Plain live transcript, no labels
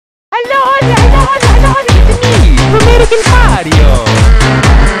Hello, it's me, American Mario.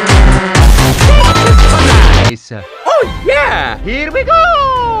 That's so nice. Oh yeah, here we go.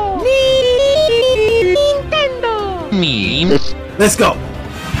 Nintendo. Me. Let's go.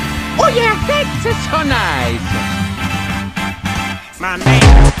 Oh yeah, that's so nice. My name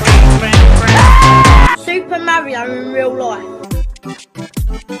is Super Mario in real life.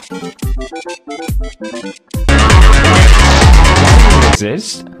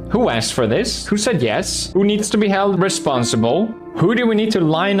 Exist? Who asked for this? Who said yes? Who needs to be held responsible? Who do we need to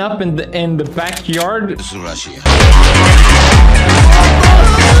line up in the backyard?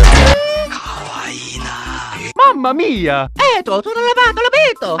 Mamma mia! Eto, sono lavato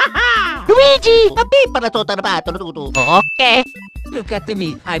l'abito! Luigi! La pipa la tua lavato tutto! Ok! Look at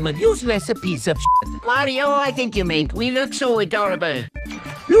me, I'm a useless piece of shit. Mario, I think you mean. We look so adorable.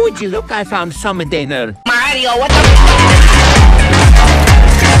 Luigi, look, I found some dinner. Mario, what the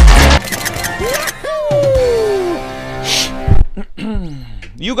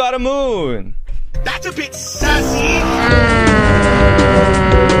You got a moon! That's a bit sassy!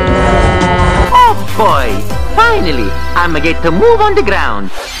 Oh boy! Finally, I'ma get to move on the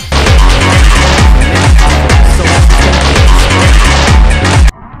ground.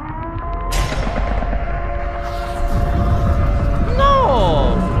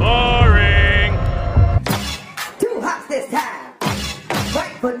 No! Boring! Too hot this time.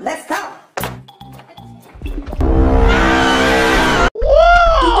 Right foot, let's go.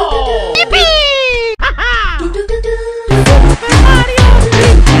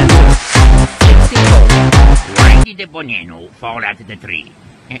 Why did the banana fall out of the tree?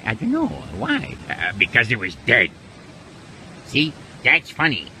 I don't know. Why? Because it was dead. See? That's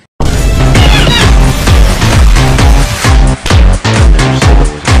funny.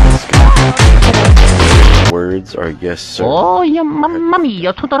 Words are yes, sir. Oh, yeah, mamma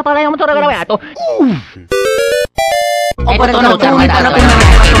mia, tutto lavato.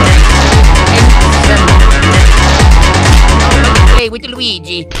 Play with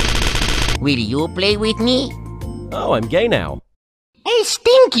Luigi. Will you play with me? Oh, I'm gay now. Hey,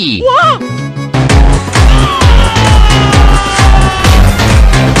 Stinky! What?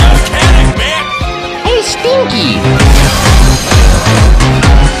 Hey, Stinky!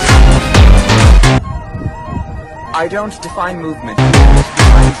 I don't define movement.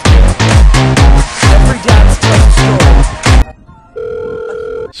 Every dance tells a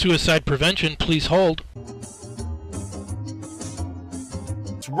story. Suicide prevention, please hold.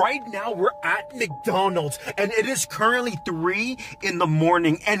 Right now we're at McDonald's and it is currently 3 in the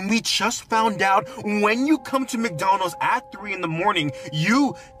morning and we just found out when you come to McDonald's at 3 in the morning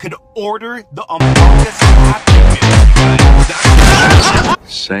you could order the Among Us Happy Meal.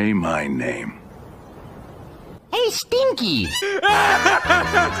 Say my name. Hey, Stinky! Did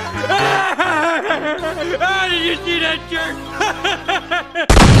you see that jerk?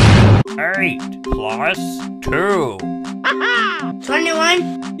 8 plus 2.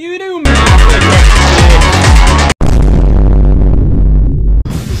 21. You do math like a bitch.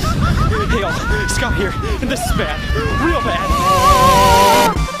 Hey, all, Scott here, and this is bad. Real bad.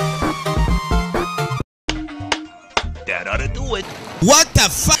 That ought to do it. What the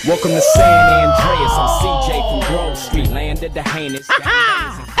fuck? Welcome to San Andreas. I'm CJ from Grove Street, landed the heinous.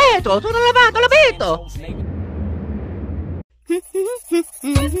 Eto, sono lavato l'abito.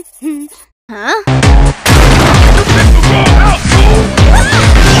 Huh?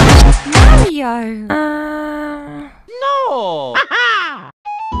 Mario! No!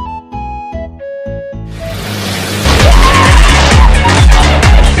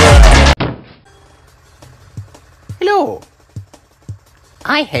 Hello.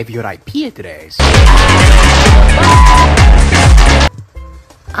 I have your IP address.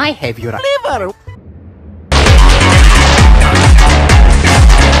 I have your Selever!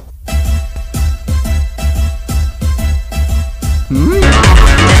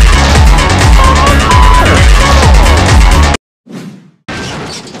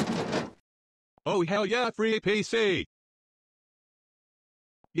 Oh hell yeah, free PC!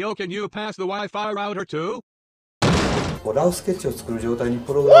 Yo, can you pass the Wi-Fi router too? Whoa!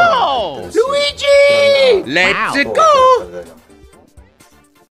 Luigi! Let's go!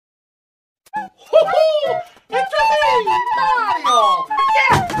 Ho-ho! It's me, Mario!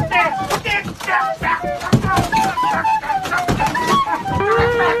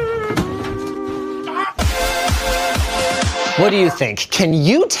 What do you think? Can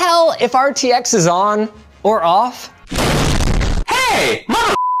you tell if RTX is on or off? Hey,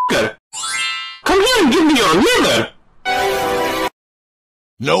 motherfucker! Come here and give me your liver!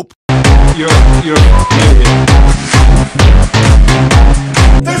 Nope. You're an idiot.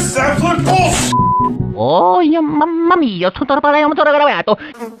 Deception! Oh, mamma mia, tutto il motore gravato.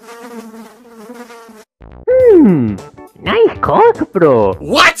 Nice cock, bro.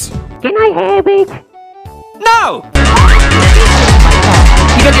 What? Can I have it? No!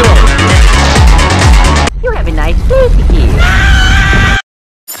 You got your own. You have a nice place here.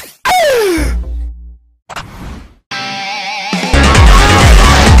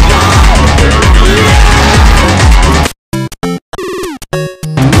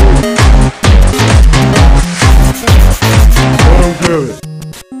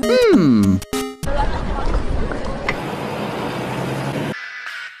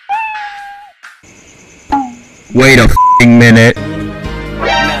 Wait a f***ing minute.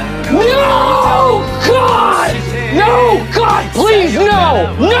 No! God! No! God, please,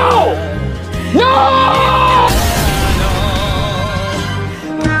 no! No! No!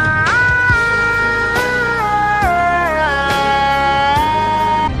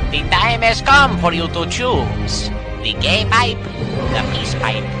 The time has come for you to choose the gay pipe, the peace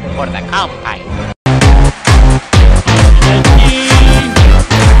pipe, or the calm pipe.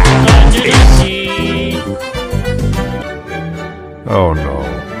 Oh no.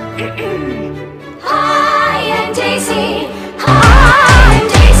 Hi, I'm Daisy. Hi, I'm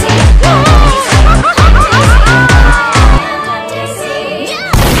Daisy.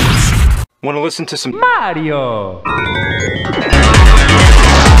 Want to listen to some Mario!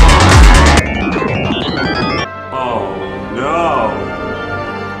 Oh no!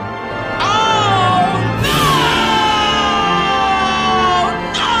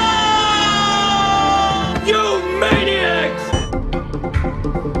 You maniacs!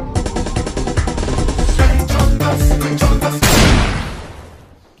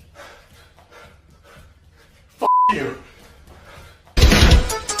 You.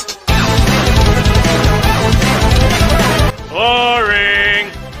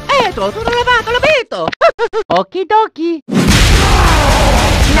 Boring! Tutto lavato, l'abito. Okidoki.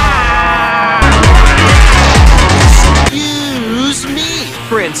 Excuse me,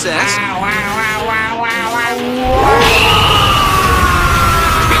 princess.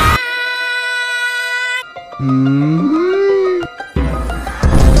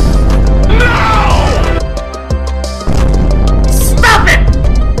 Stop it!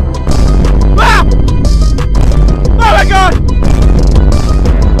 Ah! Oh my god!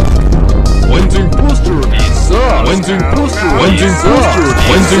 When's imposter? When's imposter? When's imposter?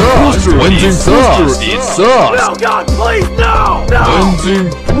 When's imposter? When's imposter? No, God, please, no! No! When's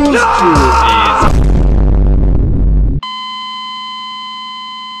imposter? No!